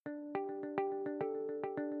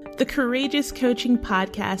The Courageous Coaching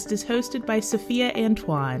Podcast is hosted by Sophia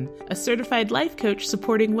Antoine, a certified life coach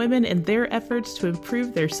supporting women in their efforts to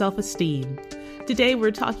improve their self-esteem. Today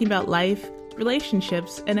we're talking about life,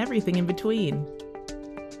 relationships, and everything in between.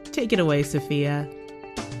 Take it away, Sophia.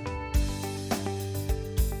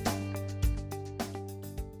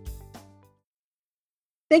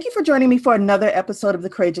 Thank you for joining me for another episode of the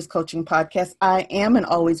Courageous Coaching Podcast. I am and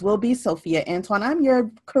always will be Sophia Antoine. I'm your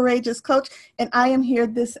courageous coach, and I am here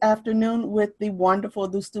this afternoon with the wonderful,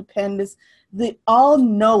 the stupendous, the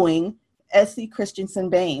all-knowing Essie Christensen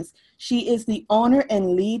Baines. She is the owner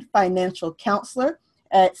and lead financial counselor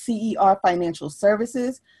at CER Financial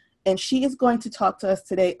Services, and she is going to talk to us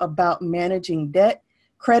today about managing debt,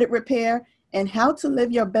 credit repair, and how to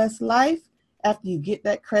live your best life after you get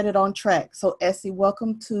that credit on track. So Essie,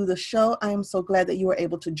 welcome to the show. I am so glad that you were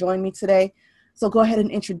able to join me today. So go ahead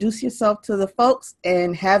and introduce yourself to the folks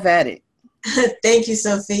and have at it. Thank you,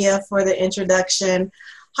 Sophia, for the introduction.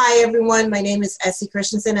 Hi, everyone. My name is Essie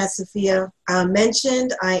Christensen. As Sophia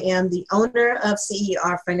mentioned, I am the owner of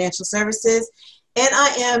CER Financial Services, and I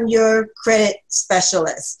am your credit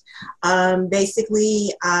specialist.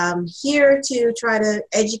 Basically, I'm here to try to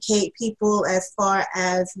educate people as far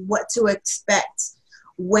as what to expect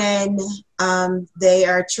when they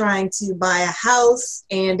are trying to buy a house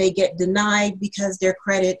and they get denied because their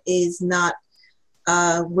credit is not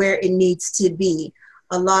where it needs to be.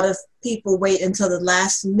 A lot of people wait until the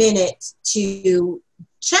last minute to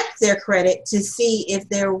check their credit to see if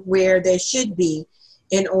they're where they should be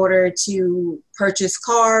in order to purchase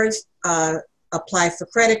cars, apply for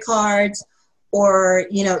credit cards, or,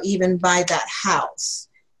 even buy that house.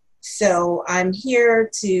 So I'm here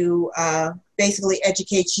to basically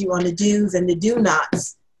educate you on the do's and the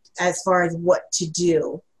do-nots as far as what to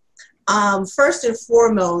do. First and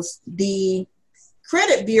foremost, the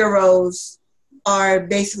credit bureaus are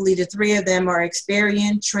basically, the three of them are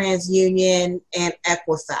Experian, TransUnion, and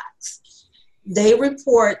Equifax. They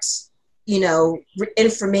report,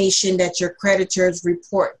 information that your creditors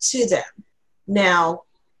report to them. Now,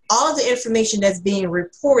 all of the information that's being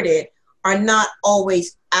reported are not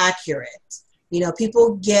always accurate.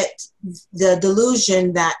 People get the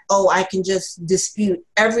delusion that, I can just dispute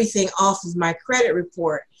everything off of my credit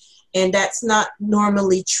report, and that's not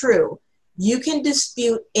normally true. You can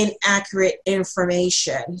dispute inaccurate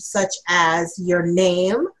information, such as your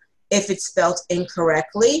name, if it's spelled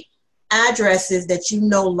incorrectly, addresses that you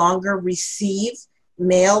no longer receive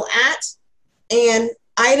mail at, and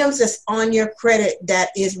items that's on your credit that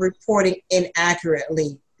is reporting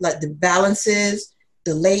inaccurately, like the balances,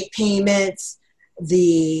 the late payments,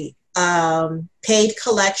 the paid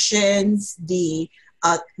collections, the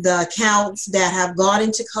accounts that have gone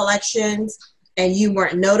into collections and you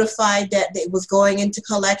weren't notified that it was going into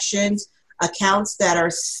collections, accounts that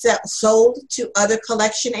are sold to other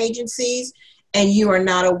collection agencies and you are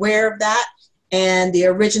not aware of that, and the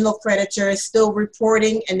original creditor is still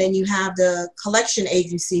reporting, and then you have the collection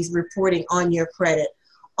agencies reporting on your credit.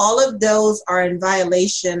 All of those are in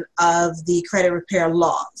violation of the credit repair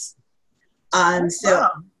laws.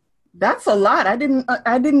 Wow. That's a lot. I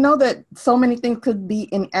didn't know that so many things could be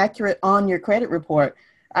inaccurate on your credit report.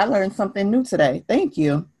 I learned something new today. Thank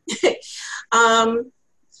you.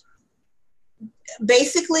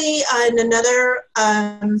 Basically, and another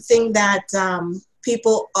thing that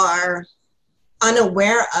people are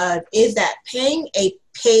unaware of is that paying a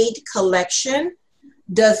paid collection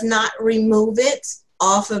does not remove it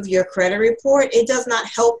off of your credit report. It does not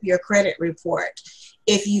help your credit report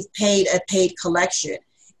if you've paid a paid collection.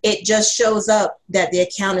 It just shows up that the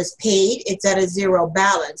account is paid, it's at a zero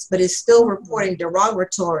balance, but it's still reporting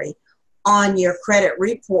derogatory on your credit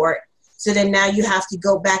report. So then now you have to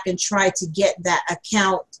go back and try to get that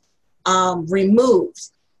account removed.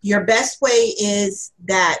 Your best way is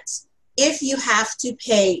that if you have to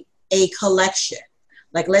pay a collection,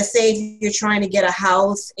 like let's say if you're trying to get a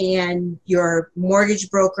house and your mortgage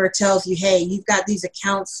broker tells you, hey, you've got these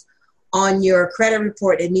accounts on your credit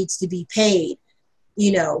report that needs to be paid.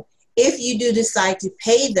 If you do decide to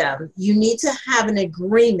pay them, you need to have an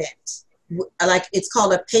agreement, like it's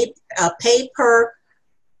called a pay per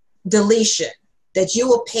deletion, that you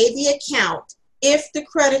will pay the account if the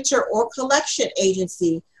creditor or collection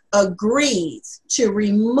agency agrees to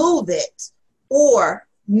remove it or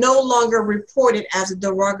no longer report it as a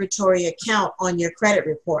derogatory account on your credit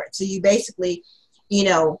report. So you basically,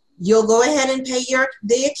 you'll go ahead and pay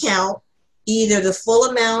the account, either the full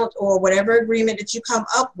amount or whatever agreement that you come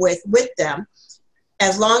up with them,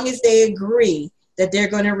 as long as they agree that they're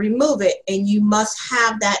going to remove it, and you must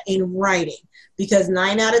have that in writing, because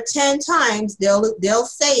 9 out of 10 times they'll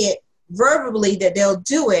say it verbally that they'll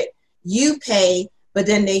do it, you pay, but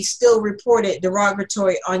then they still report it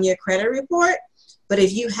derogatory on your credit report. But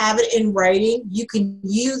if you have it in writing, you can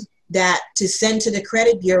use that to send to the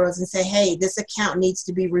credit bureaus and say, hey, this account needs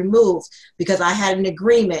to be removed because I had an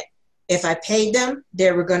agreement. If I paid them,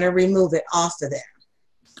 they were going to remove it off of there.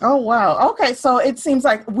 Oh, wow. Okay. So it seems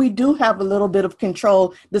like we do have a little bit of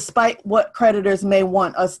control despite what creditors may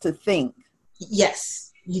want us to think.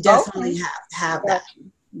 Yes, you definitely have that.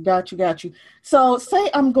 Got you. So say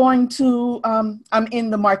I'm going to, I'm in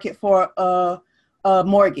the market for a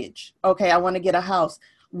mortgage. Okay. I want to get a house.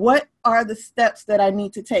 What are the steps that I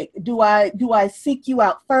need to take? Do I seek you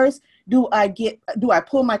out first? Do I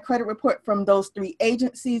pull my credit report from those 3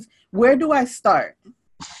 agencies? Where do I start?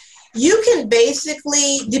 You can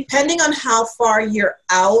basically, depending on how far you're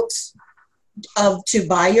out to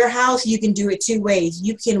buy your house, you can do it 2 ways.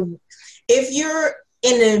 You can, if you're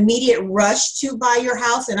in an immediate rush to buy your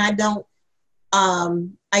house, and I don't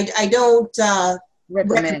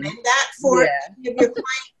recommend that for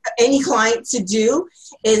any client to do,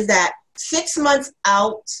 is that 6 months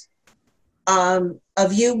out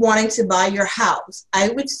of you wanting to buy your house, I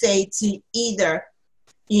would say to either,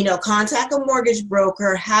 contact a mortgage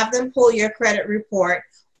broker, have them pull your credit report,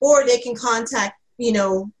 or they can contact,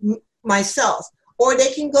 myself, or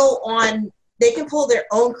they can pull their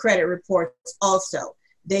own credit reports also.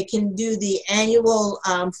 They can do the annual,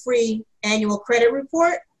 free annual credit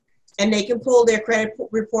report, and they can pull their credit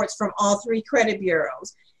reports from all 3 credit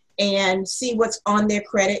bureaus and see what's on their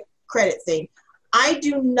credit thing. I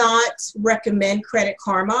do not recommend Credit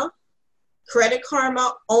Karma. Credit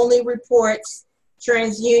Karma only reports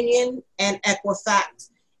TransUnion and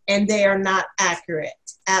Equifax, and they are not accurate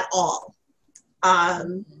at all.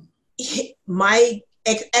 I've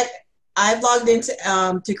logged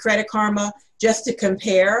into to Credit Karma just to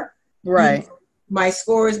compare. Right. My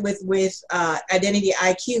scores with Identity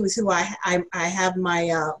IQ is who I have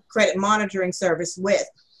my credit monitoring service with,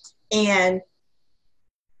 and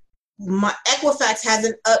my Equifax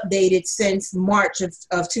hasn't updated since March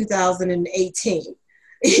of 2018.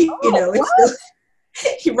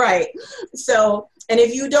 It's right. So, and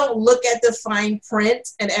if you don't look at the fine print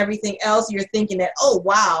and everything else, you're thinking that, oh,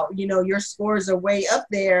 wow, your scores are way up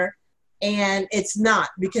there. And it's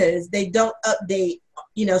not, because they don't update,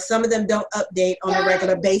 some of them don't update on a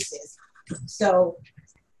regular basis. So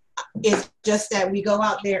it's just that we go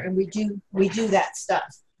out there and we do that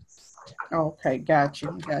stuff. Okay, got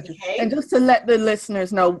you. Okay. And just to let the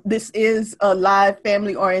listeners know, this is a live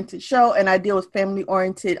family-oriented show, and I deal with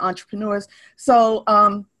family-oriented entrepreneurs. So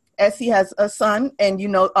Essie has a son, and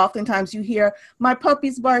oftentimes you hear my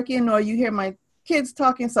puppies barking or you hear my kids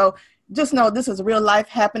talking. So just know this is real life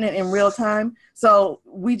happening in real time. So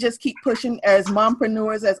we just keep pushing as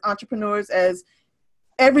mompreneurs, as entrepreneurs, as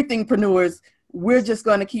everythingpreneurs. We're just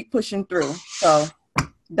going to keep pushing through. So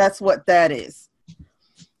that's what that is.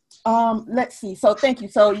 Let's see. So thank you.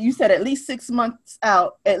 So you said at least 6 months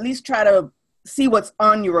out, at least try to see what's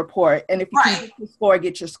on your report. And if you can get your score,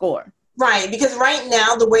 get your score. Right. Because right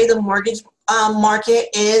now, the way the mortgage market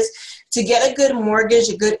is, to get a good mortgage,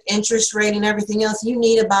 a good interest rate and everything else, you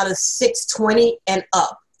need about a 620 and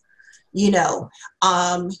up.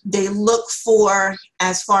 They look for,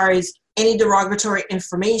 as far as any derogatory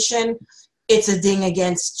information, it's a ding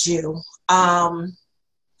against you.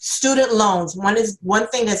 Student loans. One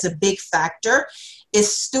thing that's a big factor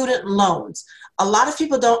is student loans. A lot of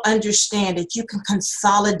people don't understand that you can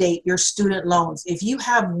consolidate your student loans. If you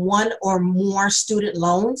have one or more student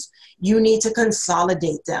loans, you need to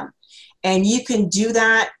consolidate them. And you can do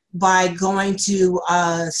that by going to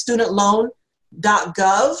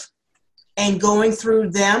studentloan.gov and going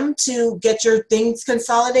through them to get your things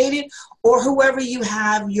consolidated, or whoever you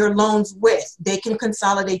have your loans with, they can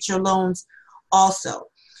consolidate your loans also.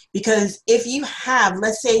 Because if you have,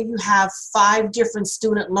 let's say you have 5 different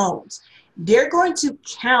student loans, they're going to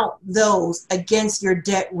count those against your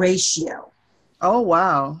debt ratio. Oh,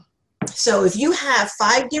 wow. So if you have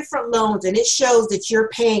 5 different loans and it shows that you're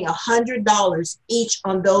paying $100 each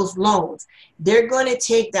on those loans, they're going to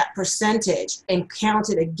take that percentage and count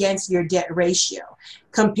it against your debt ratio,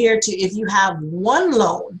 compared to if you have 1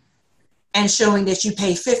 loan and showing that you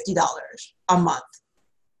pay $50 a month.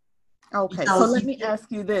 Okay, so let me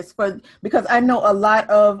ask you this, because I know a lot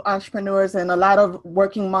of entrepreneurs and a lot of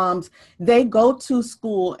working moms, they go to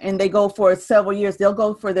school and they go for several years. They'll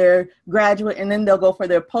go for their graduate and then they'll go for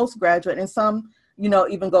their postgraduate, and some,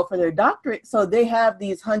 even go for their doctorate. So they have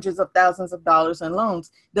these hundreds of thousands of dollars in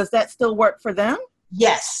loans. Does that still work for them?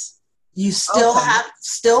 Yes. You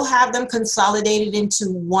still have them consolidated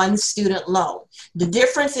into one student loan. The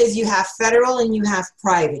difference is you have federal and you have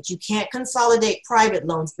private. You can't consolidate private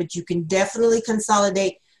loans, but you can definitely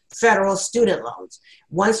consolidate federal student loans.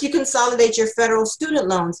 Once you consolidate your federal student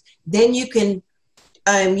loans, then you can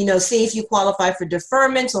see if you qualify for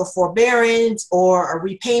deferments or forbearance or a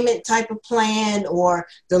repayment type of plan or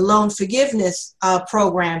the loan forgiveness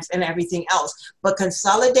programs and everything else. But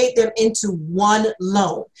consolidate them into one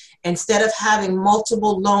loan instead of having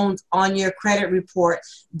multiple loans on your credit report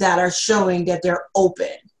that are showing that they're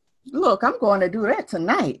open. Look, I'm going to do that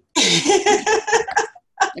tonight.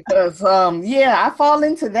 Because, I fall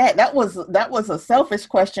into that. That was a selfish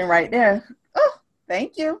question right there. Oh,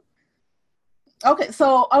 thank you. Okay,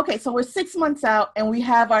 so we're 6 months out and we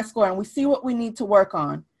have our score and we see what we need to work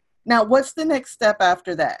on. Now, what's the next step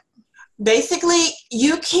after that? Basically,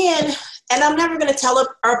 you can, and I'm never going to tell a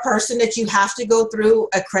person that you have to go through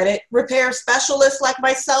a credit repair specialist like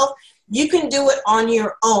myself. You can do it on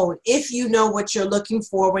your own if you know what you're looking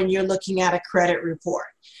for when you're looking at a credit report.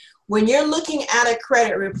 When you're looking at a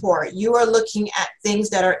credit report, you are looking at things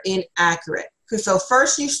that are inaccurate. So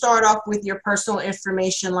first you start off with your personal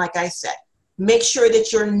information, like I said. Make sure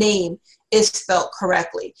that your name is spelled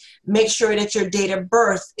correctly. Make sure that your date of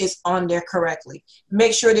birth is on there correctly.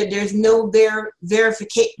 Make sure that there's no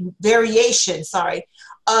variation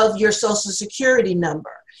of your social security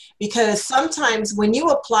number. Because sometimes when you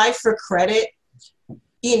apply for credit,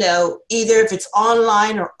 either if it's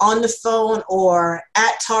online or on the phone or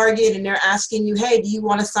at Target and they're asking you, hey, do you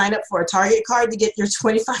want to sign up for a Target card to get your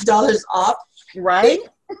 $25 off? Right.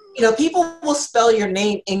 People will spell your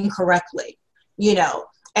name incorrectly.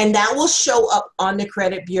 And that will show up on the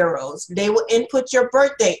credit bureaus. They will input your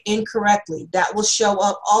birthday incorrectly. That will show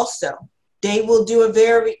up also. They will do a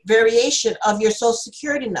variation of your social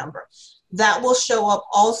security number. That will show up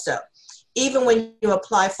also. Even when you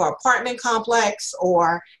apply for apartment complex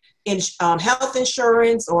or health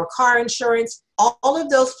insurance or car insurance, all of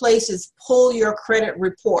those places pull your credit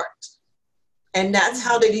report. And that's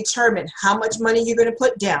how they determine how much money you're going to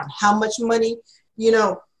put down, how much money,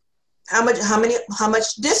 how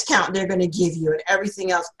much discount they're going to give you and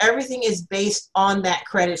everything else. Everything is based on that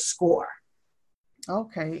credit score.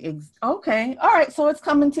 Okay. All right. So it's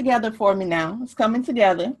coming together for me now. It's coming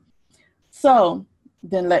together. So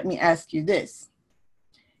then let me ask you this.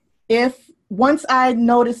 If once I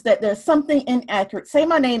notice that there's something inaccurate, say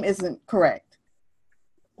my name isn't correct,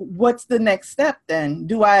 what's the next step then?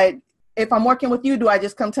 If I'm working with you, do I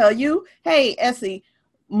just come tell you, hey, Essie,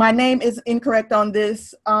 my name is incorrect on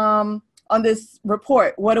this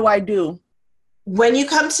report. What do I do? When you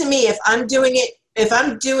come to me, if I'm doing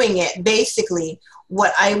it, basically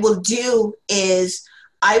what I will do is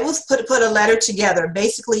I will put a letter together,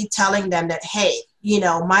 basically telling them that, hey,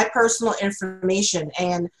 my personal information,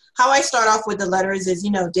 and how I start off with the letters is,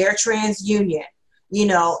 Dear TransUnion,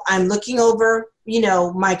 I'm looking over,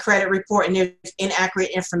 my credit report and there's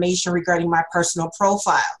inaccurate information regarding my personal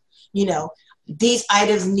profile. These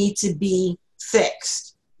items need to be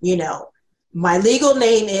fixed. My legal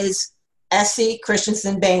name is Essie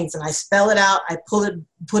Christensen Baines, and I spell it out. I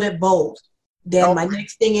put it bold. Then my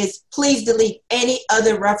next thing is please delete any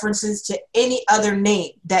other references to any other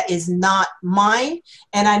name that is not mine,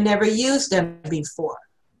 and I never used them before.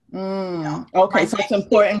 Okay, so it's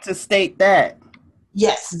important to state that.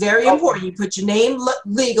 Yes, very important. You put your name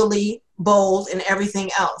legally, bold, and everything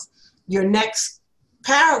else. Your next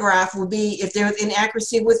paragraph will be if there's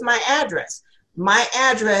inaccuracy with my address. My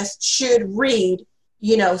address should read,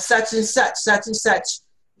 such and such, such and such,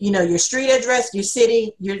 your street address, your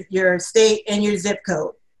city, your state, and your zip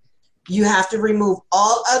code. You have to remove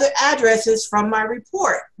all other addresses from my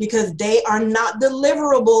report because they are not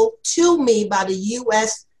deliverable to me by the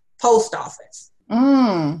U.S. Post Office.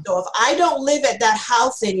 So if I don't live at that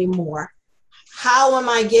house anymore, how am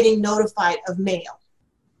I getting notified of mail?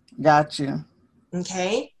 Gotcha.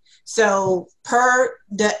 Okay. So per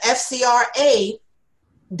the FCRA,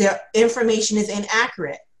 the information is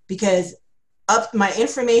inaccurate because my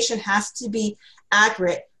information has to be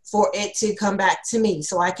accurate for it to come back to me.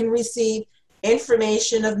 So I can receive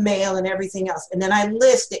information of mail and everything else. And then I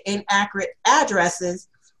list the inaccurate addresses.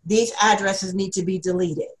 These addresses need to be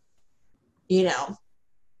deleted,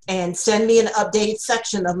 and send me an updated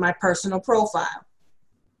section of my personal profile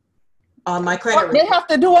on my credit report. They have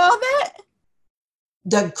to do all that?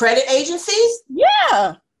 The credit agencies?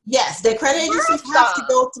 Yeah. Yes, the credit agencies have to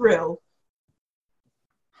go through.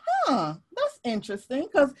 That's interesting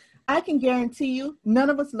because I can guarantee you none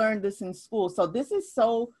of us learned this in school. So this is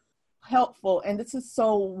so helpful and this is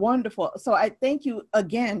so wonderful. So I thank you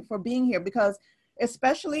again for being here because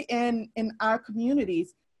especially in our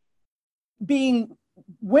communities, being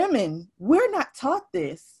women, we're not taught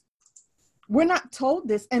this. We're not told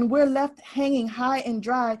this, and we're left hanging high and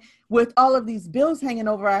dry with all of these bills hanging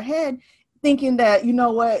over our head, thinking that, you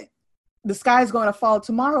know what, the sky's going to fall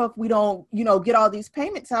tomorrow if we don't, get all these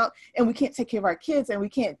payments out, and we can't take care of our kids, and we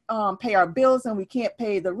can't pay our bills, and we can't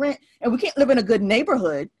pay the rent, and we can't live in a good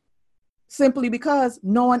neighborhood simply because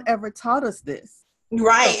no one ever taught us this.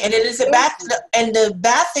 Right. And it is the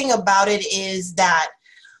bad thing about it is that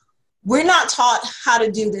we're not taught how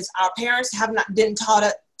to do this. Our parents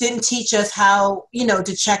didn't teach us how,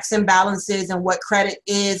 to checks and balances and what credit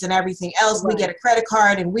is and everything else. Right. We get a credit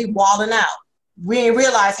card and we walling out. We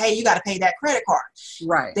realize, hey, you got to pay that credit card.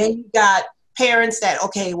 Right. Then you got parents that,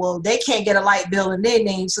 okay, well, they can't get a light bill in their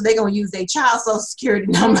name, so they're going to use their child's social security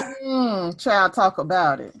number. Child, talk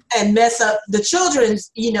about it. And mess up the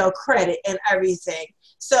children's, credit and everything.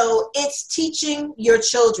 So it's teaching your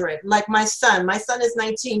children. Like my son is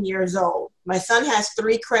 19 years old. My son has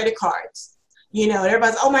 3 credit cards.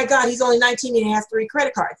 Everybody's, oh my God, he's only 19 and he has 3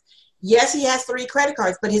 credit cards. Yes, he has 3 credit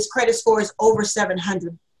cards, but his credit score is over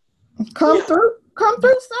 700. Come through,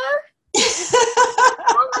 sir.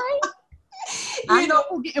 All right. I know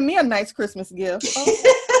who's getting me a nice Christmas gift. Okay.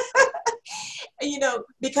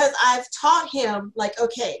 Because I've taught him, like,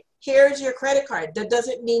 okay, here's your credit card. That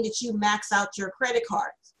doesn't mean that you max out your credit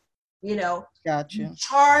cards. Gotcha.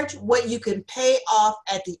 Charge what you can pay off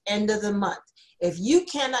at the end of the month. If your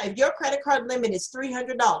credit card limit is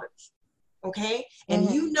 $300, okay, and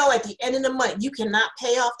at the end of the month you cannot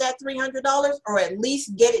pay off that $300, or at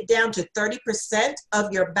least get it down to 30%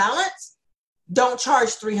 of your balance, don't charge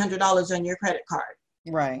 $300 on your credit card.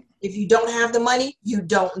 Right. If you don't have the money, you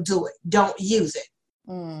don't do it. Don't use it.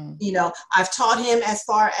 I've taught him as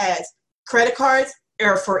far as credit cards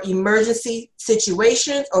are for emergency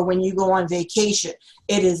situations or when you go on vacation.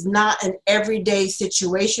 It is not an everyday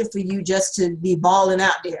situation for you just to be balling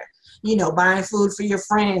out there, buying food for your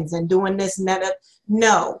friends and doing this and that.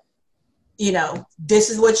 No, this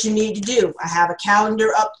is what you need to do. I have a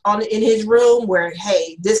calendar up in his room where,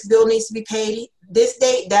 hey, this bill needs to be paid this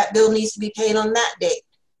date, that bill needs to be paid on that date.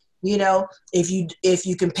 If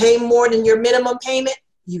you can pay more than your minimum payment,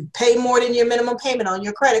 you pay more than your minimum payment on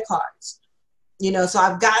your credit cards. So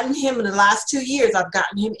I've gotten him in the last 2 years, I've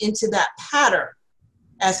gotten him into that pattern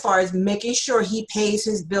as far as making sure he pays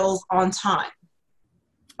his bills on time.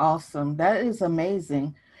 Awesome. That is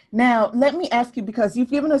amazing. Now, let me ask you, because you've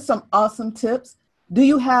given us some awesome tips. Do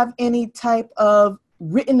you have any type of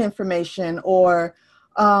written information or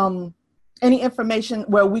any information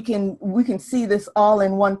where we can see this all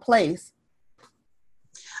in one place?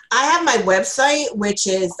 I have my website, which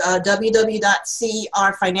is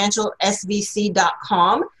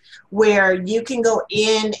www.cerfinancialsvc.com, where you can go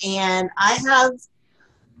in, and I have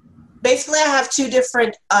 2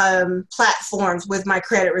 different platforms with my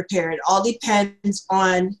credit repair. It all depends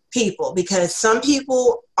on people, because some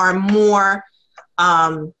people are more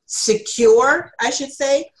secure, I should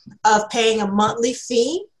say, of paying a monthly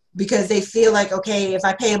fee, because they feel like, okay, if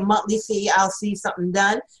I pay a monthly fee, I'll see something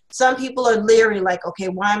done. Some people are leery, like, okay,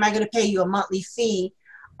 why am I going to pay you a monthly fee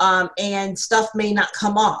and stuff may not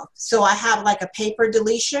come off? So I have like a paper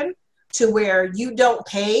deletion to where you don't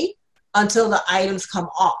pay until the items come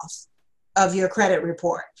off of your credit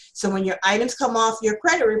report. So when your items come off your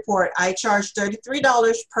credit report, I charge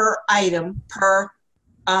 $33 per item per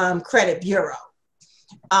credit bureau.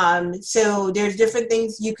 So there's different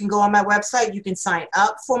things. You can go on my website. You can sign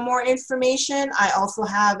up for more information. I also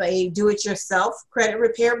have a do-it-yourself credit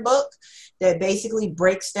repair book that basically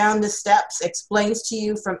breaks down the steps, explains to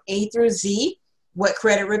you from A through Z what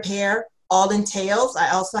credit repair all entails.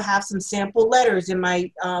 I also have some sample letters in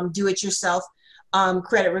my do-it-yourself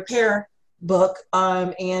credit repair book,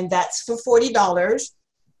 and that's for $40.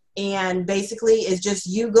 And basically it's just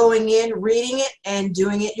you going in, reading it, and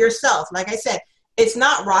doing it yourself. Like I said, it's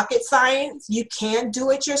not rocket science. You can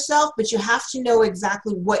do it yourself, but you have to know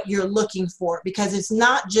exactly what you're looking for, because it's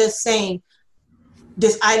not just saying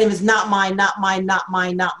this item is not mine, not mine, not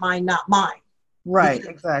mine, not mine, not mine. Right,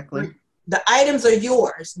 exactly. The items are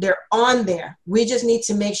yours. They're on there. We just need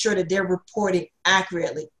to make sure that they're reporting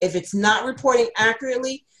accurately. If it's not reporting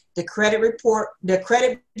accurately, the credit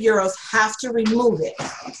bureaus have to remove it.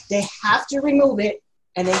 They have to remove it,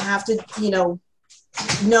 and they have to,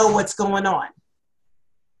 know what's going on.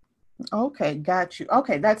 Okay, got you.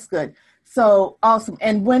 Okay, that's good. So awesome.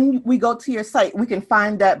 And when we go to your site, we can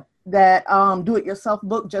find that do-it-yourself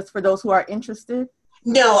book just for those who are interested?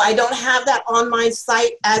 No, I don't have that on my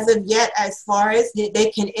site as of yet. As far as they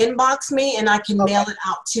can inbox me and I can mail it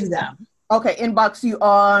out to them. Okay, inbox you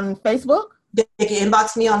on Facebook? They can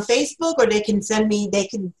inbox me on Facebook, or they can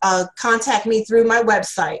contact me through my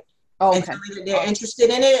website. Okay. And tell me that they're interested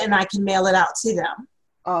in it, and I can mail it out to them.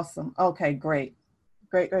 Awesome. Okay, great.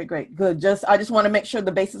 Good. I just want to make sure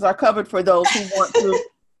the bases are covered for those who want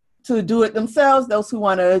to do it themselves, those who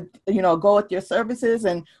want to, go with your services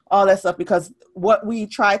and all that stuff, because what we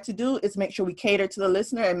try to do is make sure we cater to the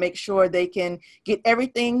listener and make sure they can get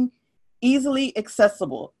everything easily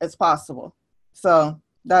accessible as possible. So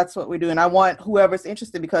that's what we do. And I want whoever's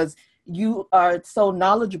interested, because you are so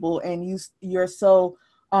knowledgeable and you're so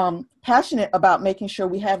passionate about making sure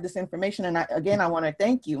we have this information. And I want to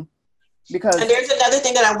thank you, because. And there's another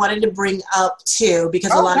thing that I wanted to bring up too,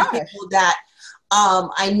 because a lot of people that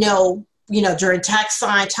I know, during tax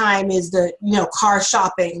sign time is the, car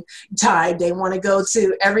shopping time. They want to go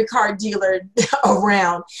to every car dealer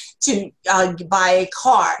around to buy a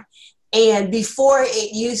car. And before,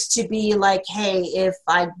 it used to be like, hey, if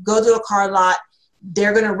I go to a car lot,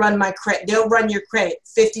 they're going to run my credit. They'll run your credit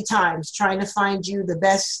 50 times trying to find you the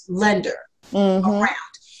best lender around.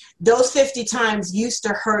 Those 50 times used to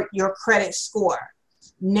hurt your credit score.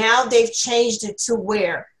 Now they've changed it to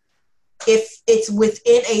where if it's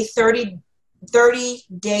within a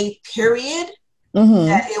 30-day period,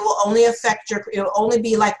 that it will only affect it will only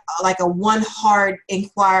be like a one hard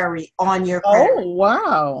inquiry on your credit. Oh,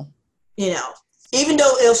 wow. Even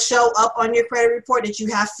though it'll show up on your credit report that you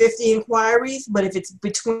have 50 inquiries, but if it's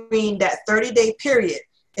between that 30-day period,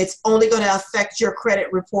 it's only going to affect your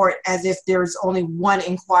credit report as if there's only one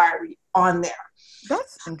inquiry on there.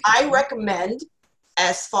 That's I recommend,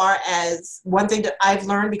 as far as one thing that I've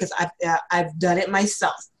learned, because I've done it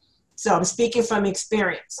myself, so I'm speaking from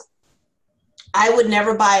experience. I would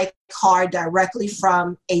never buy a car directly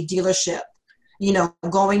from a dealership,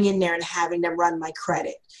 going in there and having them run my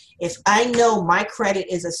credit. If I know my credit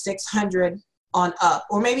is a 600 on up,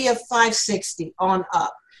 or maybe a 560 on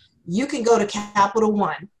up, you can go to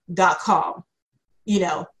CapitalOne.com,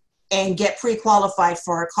 and get pre-qualified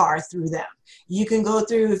for a car through them. You can go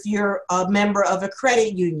through, if you're a member of a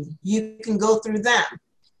credit union, you can go through them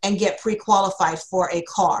and get pre-qualified for a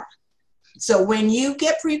car. So when you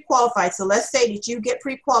get pre-qualified, so let's say that you get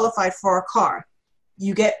pre-qualified for a car,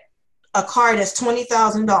 you get a car that's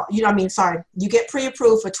 $20,000. You get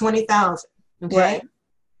pre-approved for $20,000. Okay. Right.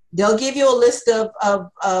 They'll give you a list of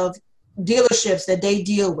dealerships that they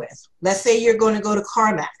deal with. Let's say you're going to go to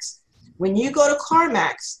CarMax. When you go to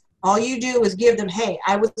CarMax, all you do is give them, hey,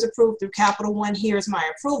 I was approved through Capital One. Here's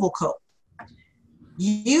my approval code.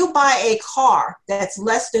 You buy a car that's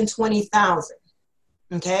less than $20,000.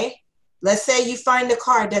 Okay. Let's say you find a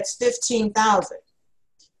car that's $15,000.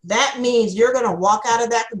 That means you're going to walk out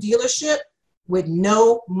of that dealership with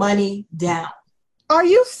no money down. Are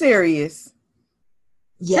you serious?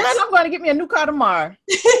 Yes. Man, I'm going to get me a new car tomorrow.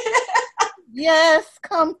 Yes,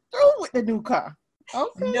 come through with the new car.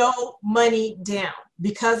 Okay. No money down,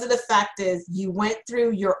 because of the fact is you went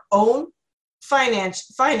through your own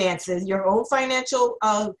finances, your own financial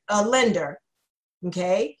lender,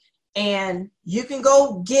 okay? And you can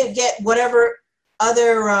go get whatever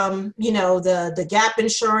other, the gap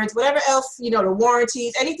insurance, whatever else, the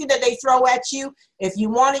warranties, anything that they throw at you. If you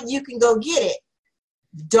want it, you can go get it.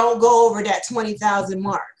 Don't go over that 20,000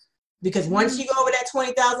 mark, because once you go over that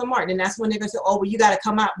 20,000 mark, then that's when they're going to say, oh, well, you got to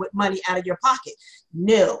come out with money out of your pocket.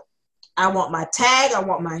 No, I want my tag. I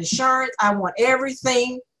want my insurance. I want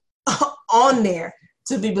everything on there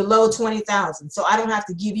to be below 20,000. So I don't have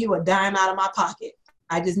to give you a dime out of my pocket.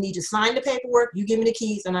 I just need to sign the paperwork. You give me the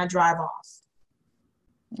keys and I drive off.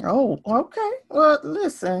 Oh, okay. Well,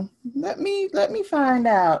 listen, let me find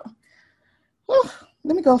out. Whew,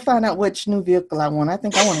 let me go find out which new vehicle I want. I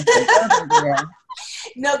think I want to take that.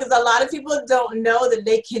 No, because a lot of people don't know that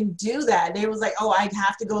they can do that. They was like, oh, I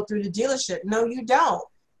have to go through the dealership. No, you don't.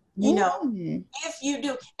 If you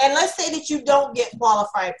do, and let's say that you don't get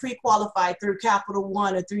pre-qualified through Capital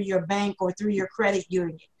One or through your bank or through your credit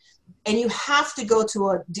union, and you have to go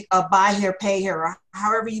to a buy here, pay here, or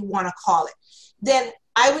however you want to call it, then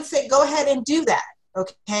I would say go ahead and do that,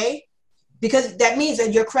 okay? Because that means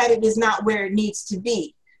that your credit is not where it needs to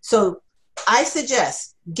be. So I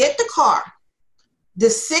suggest get the car. The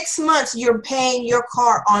 6 months you're paying your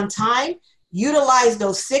car on time, utilize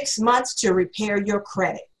those 6 months to repair your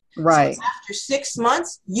credit. Right. So after 6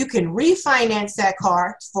 months, you can refinance that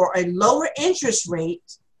car for a lower interest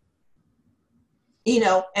rate.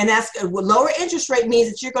 And that's lower interest rate means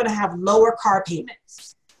that you're going to have lower car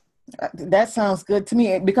payments. That sounds good to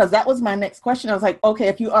me, because that was my next question. I was like, okay,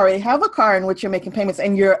 if you already have a car in which you're making payments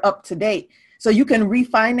and you're up to date, So you can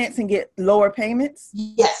refinance and get lower payments?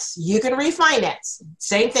 Yes, you can refinance.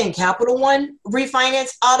 Same thing, Capital One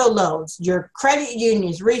refinance auto loans. Your credit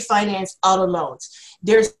unions refinance auto loans.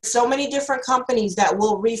 There's so many different companies that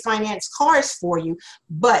will refinance cars for you,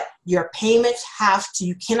 but your payments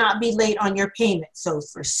you cannot be late on your payments. So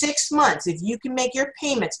for 6 months, if you can make your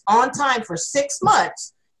payments on time for 6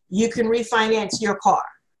 months, you can refinance your car.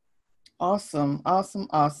 Awesome, awesome,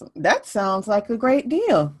 awesome. That sounds like a great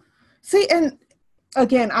deal. See, and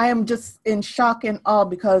again, I am just in shock and awe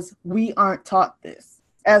because we aren't taught this.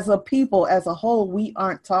 As a people, as a whole, we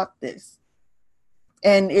aren't taught this.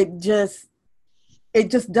 And it just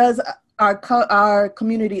does our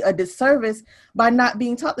community a disservice by not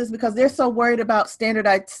being taught this, because they're so worried about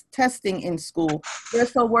standardized testing in school. They're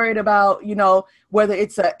so worried about, whether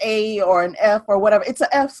it's an A or an F or whatever. It's an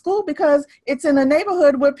F school because it's in a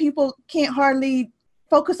neighborhood where people can't hardly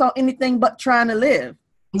focus on anything but trying to live.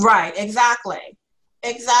 Right, exactly.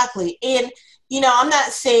 And, I'm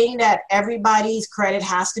not saying that everybody's credit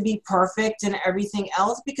has to be perfect and everything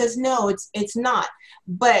else, because no, it's not.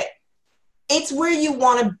 But it's where you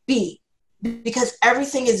want to be, because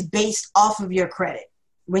everything is based off of your credit.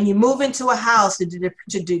 When you move into a house to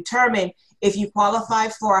determine if you qualify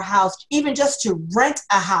for a house, even just to rent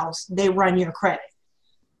a house, they run your credit.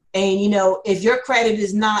 And, if your credit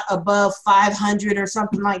is not above 500 or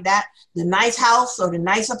something like that, the nice house or the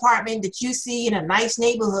nice apartment that you see in a nice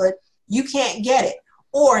neighborhood, you can't get it.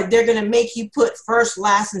 Or they're going to make you put first,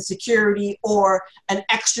 last, and security or an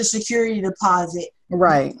extra security deposit.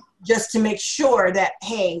 Right. Just to make sure that,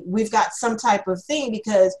 hey, we've got some type of thing,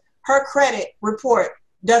 because her credit report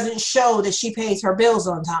doesn't show that she pays her bills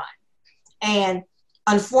on time. And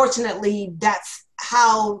unfortunately, that's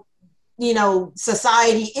how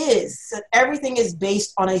society is. So everything is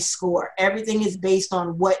based on a score. Everything is based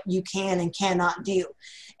on what you can and cannot do.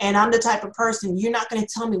 And I'm the type of person, you're not going to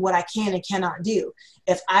tell me what I can and cannot do.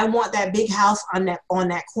 If I want that big house on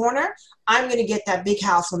that corner, I'm going to get that big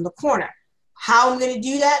house on the corner. How I'm going to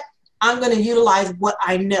do that? I'm going to utilize what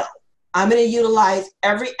I know. I'm going to utilize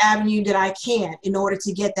every avenue that I can in order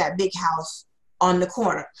to get that big house on the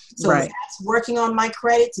corner. So right. If that's working on my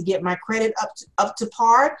credit to get my credit up to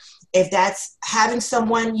par, if that's having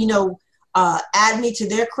someone, add me to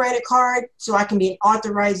their credit card so I can be an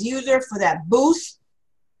authorized user for that boost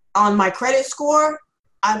on my credit score,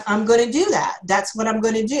 I'm going to do that. That's what I'm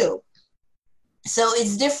going to do. So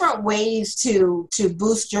it's different ways to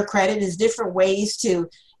boost your credit. It's different ways to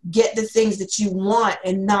get the things that you want,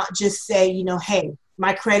 and not just say, hey,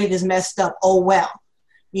 my credit is messed up. Oh, well.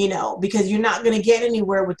 Because you're not going to get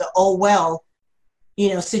anywhere with the oh, well,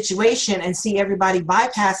 situation and see everybody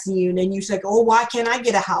bypassing you. And then you say, oh, why can't I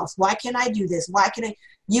get a house? Why can't I do this? Why can I?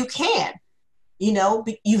 You can,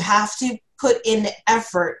 you have to put in the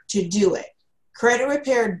effort to do it. Credit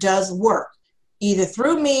repair does work, either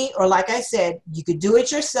through me or, like I said, you could do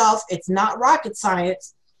it yourself. It's not rocket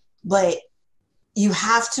science, but you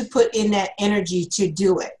have to put in that energy to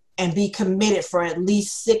do it and be committed for at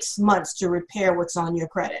least 6 months to repair what's on your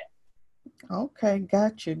credit. Okay,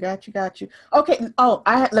 got you. Okay,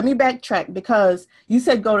 let me backtrack, because you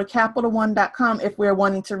said go to CapitalOne.com if we're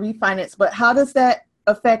wanting to refinance, but how does that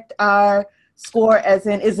affect our score, as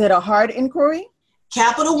in, is it a hard inquiry?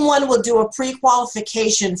 Capital One will do a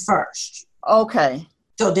pre-qualification first. Okay.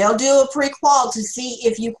 So they'll do a pre-qual to see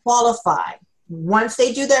if you qualify. Once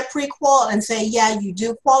they do that pre-qual and say, yeah, you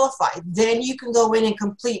do qualify, then you can go in and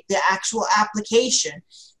complete the actual application.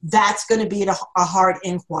 That's going to be a hard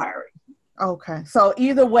inquiry. Okay. So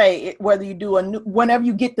either way, whether you do whenever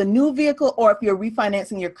you get the new vehicle or if you're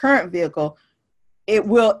refinancing your current vehicle, it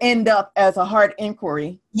will end up as a hard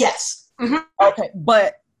inquiry. Yes. Mm-hmm. Okay.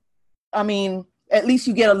 But I mean, at least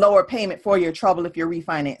you get a lower payment for your trouble if you're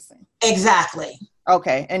refinancing. Exactly.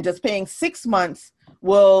 Okay. And just paying 6 months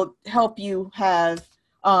will help you have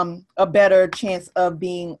a better chance of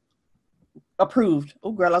being approved.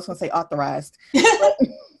 Oh, girl, I was going to say authorized.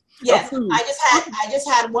 Yes, approved. I just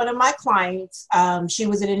had one of my clients. She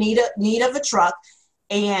was in need of a truck,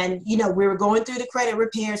 and we were going through the credit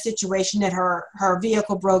repair situation that her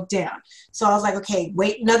vehicle broke down. So I was like, okay,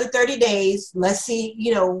 wait another 30 days. Let's see,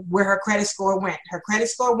 where her credit score went. Her credit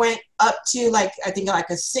score went up to I think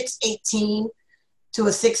a 618 to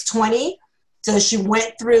a 620. So she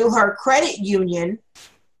went through her credit union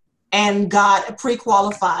and got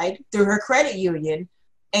pre-qualified through her credit union.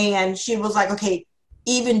 And she was like, okay,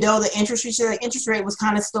 even though the interest rate was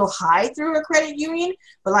kind of still high through her credit union,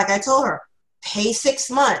 but like I told her, pay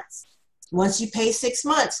 6 months. Once you pay 6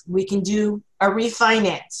 months, we can do a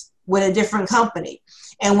refinance with a different company.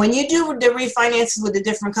 And when you do the refinances with a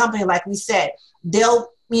different company, like we said, they'll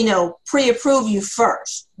pre-approve you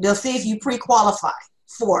first. They'll see if you pre-qualify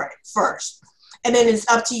for it first. And then it's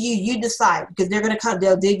up to you. You decide, because they're going to come.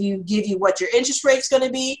 They'll give you what your interest rate's going to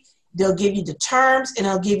be. They'll give you the terms, and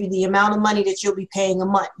they'll give you the amount of money that you'll be paying a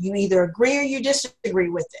month. You either agree or you disagree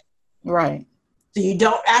with it. Right. So you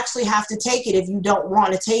don't actually have to take it if you don't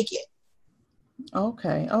want to take it.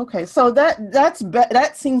 Okay. So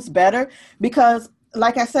that seems better, because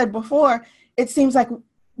like I said before, it seems like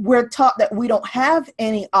we're taught that we don't have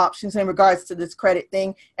any options in regards to this credit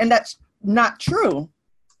thing, and that's not true.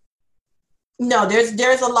 No,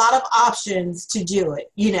 there's a lot of options to do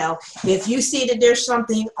it. If you see that there's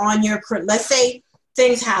something on your, let's say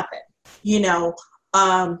things happen,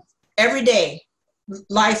 everyday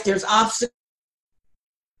life, there's obstacles.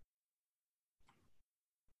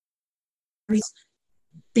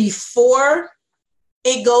 Before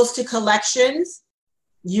it goes to collections,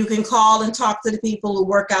 you can call and talk to the people who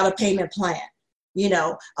work out a payment plan.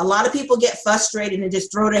 A lot of people get frustrated and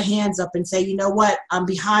just throw their hands up and say, you know what, I'm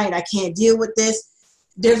behind, I can't deal with this.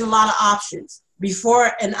 There's a lot of options.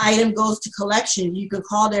 Before an item goes to collection, you can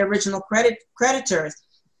call the original creditors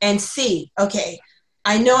and see, okay,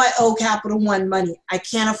 I know I owe Capital One money. I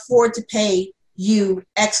can't afford to pay you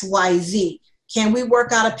XYZ. Can we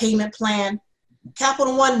work out a payment plan?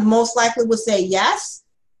 Capital One most likely would say yes.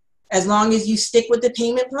 As long as you stick with the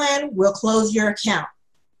payment plan, we'll close your account.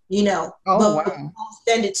 But wow. we'll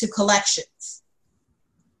send it to collections.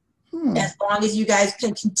 As long as you guys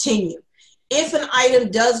can continue. If an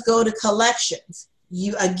item does go to collections,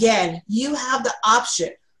 you have the option.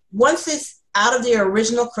 Once it's out of the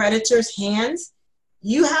original creditor's hands,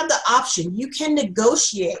 you have the option. You can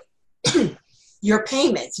negotiate your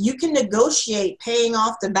payments. You can negotiate paying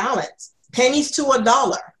off the balance, pennies to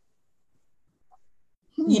 $1.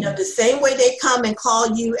 The same way they come and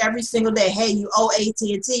call you every single day. Hey, you owe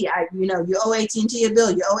AT&T. You owe AT&T a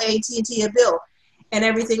bill. You owe AT&T a bill, and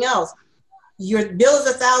everything else. Your bill is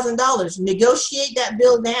 $1,000. Negotiate that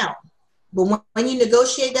bill down. But when you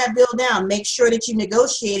negotiate that bill down, make sure that you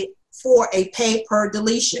negotiate it for a pay per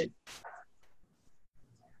deletion.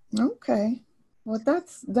 Okay. Well,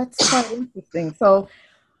 that's quite interesting. So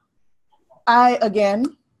I,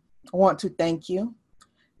 again, want to thank you.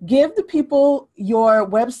 Give the people your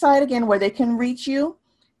website again, where they can reach you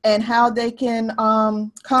and how they can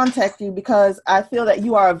contact you, because I feel that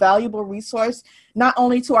you are a valuable resource, not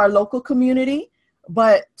only to our local community,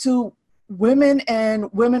 but to women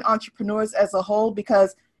and women entrepreneurs as a whole,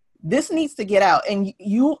 because this needs to get out. And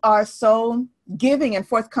you are so giving and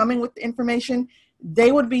forthcoming with the information.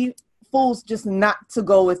 They would be fools just not to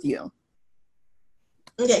go with you.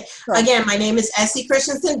 Okay. Again, my name is Essie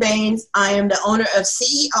Christensen Baines. I am the owner of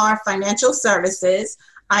CER Financial Services.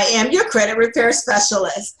 I am your credit repair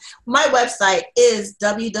specialist. My website is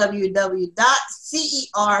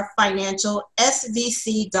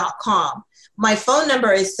www.cerfinancialsvc.com. My phone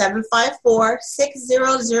number is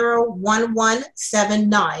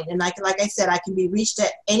 754-600-1179. And like I said, I can be reached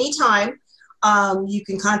at any time. You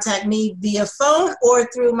can contact me via phone or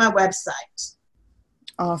through my website.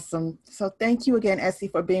 Awesome. So thank you again, Essie,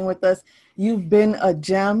 for being with us. You've been a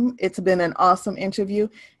gem. It's been an awesome interview.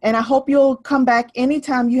 And I hope you'll come back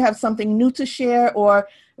anytime you have something new to share, or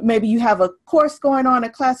maybe you have a course going on, a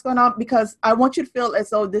class going on, because I want you to feel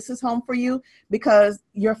as though this is home for you, because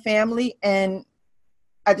you're family, and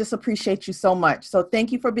I just appreciate you so much. So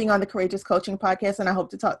thank you for being on the Courageous Coaching Podcast, and I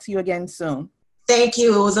hope to talk to you again soon. Thank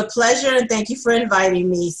you. It was a pleasure, and thank you for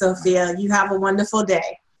inviting me, Sophia. You have a wonderful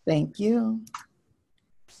day. Thank you.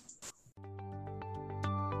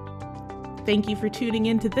 Thank you for tuning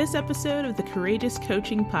in to this episode of the Courageous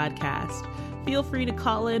Coaching Podcast. Feel free to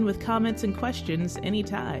call in with comments and questions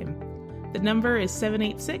anytime. The number is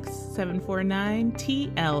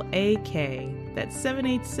 786-749-TLAK. That's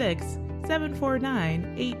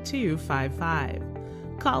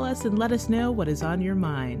 786-749-8255. Call us and let us know what is on your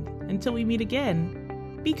mind. Until we meet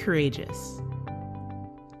again, be courageous.